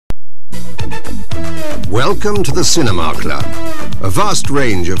Welcome to the Cinema Club, a vast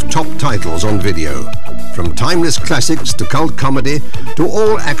range of top titles on video, from timeless classics to cult comedy to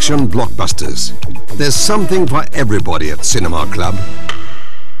all action blockbusters. There's something for everybody at Cinema Club.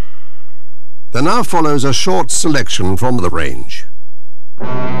 There now follows a short selection from the range.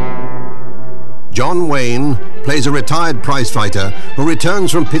 John Wayne plays a retired prizefighter who returns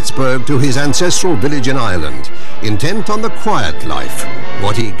from Pittsburgh to his ancestral village in Ireland, intent on the quiet life.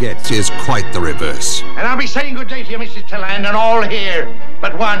 What he gets is quite the reverse. And I'll be saying good day to you, Mrs. Tilland, and all here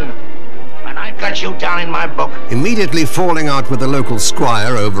but one. And I've got you down in my book. Immediately falling out with the local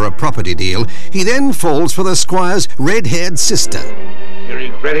squire over a property deal, he then falls for the squire's red-haired sister. You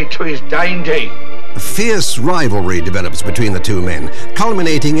regret it to his dying day. A fierce rivalry develops between the two men,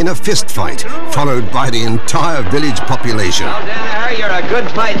 culminating in a fist fight, followed by the entire village population. Well, Danaher, you're a good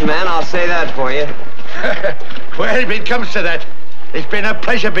fight man, I'll say that for you. Well, if it comes to that, it's been a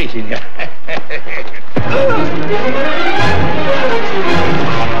pleasure beating you.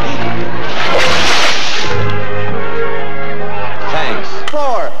 Thanks.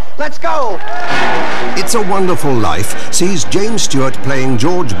 Floor, let's go! It's a Wonderful Life sees James Stewart playing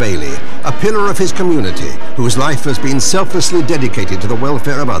George Bailey, a pillar of his community, whose life has been selflessly dedicated to the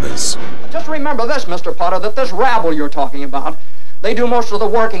welfare of others. Just remember this, Mr. Potter, that this rabble you're talking about, they do most of the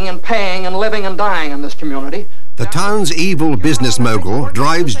working and paying and living and dying in this community. The town's evil business mogul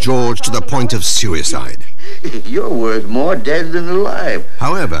drives George to the point of suicide. You're worth more dead than alive.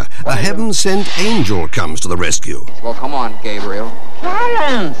 However, a heaven-sent angel comes to the rescue. Well, come on, Gabriel.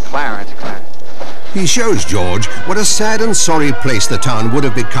 Clarence! Clarence. He shows George what a sad and sorry place the town would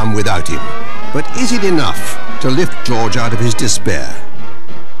have become without him. But is it enough to lift George out of his despair?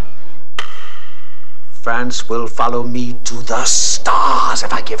 France will follow me to the stars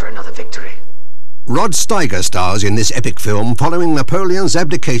if I give her another victory. Rod Steiger stars in this epic film following Napoleon's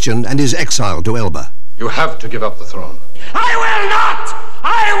abdication and his exile to Elba. You have to give up the throne. I will not!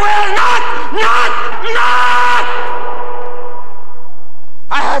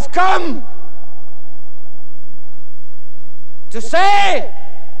 I have come to say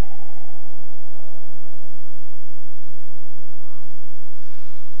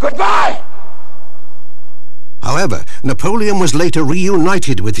goodbye! However, Napoleon was later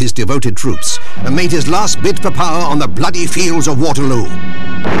reunited with his devoted troops and made his last bid for power on the bloody fields of Waterloo,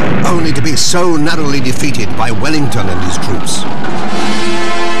 only to be so narrowly defeated by Wellington and his troops.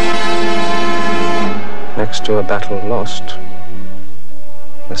 Next to a battle lost,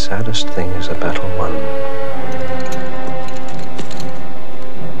 the saddest thing is a battle won.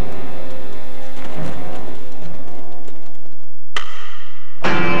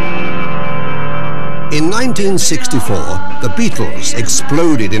 In 1964, the Beatles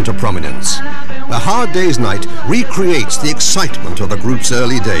exploded into prominence. A Hard Day's Night recreates the excitement of the group's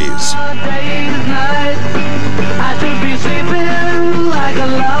early days.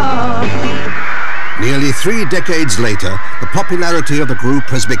 Nearly 3 decades later, the popularity of the group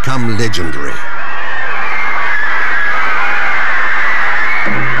has become legendary.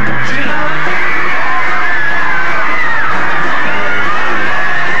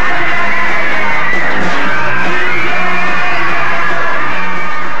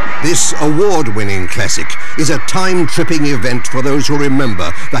 This award-winning classic is a time-tripping event for those who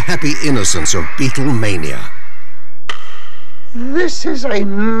remember the happy innocence of Beatlemania. This is a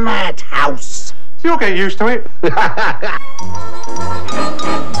madhouse. You'll get used to it.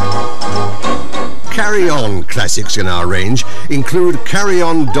 Carry On classics in our range include Carry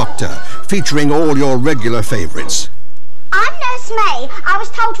On Doctor, featuring all your regular favourites. I'm Nurse May. I was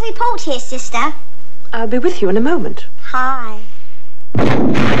told to report here, sister. I'll be with you in a moment. Hi.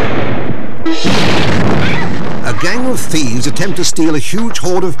 A gang of thieves attempt to steal a huge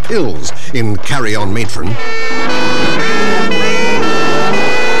hoard of pills in Carry On Matron.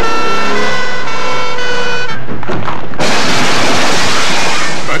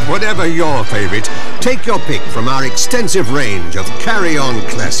 But whatever your favourite, take your pick from our extensive range of Carry On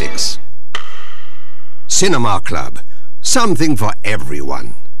classics. Cinema Club, something for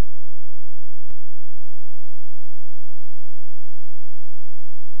everyone.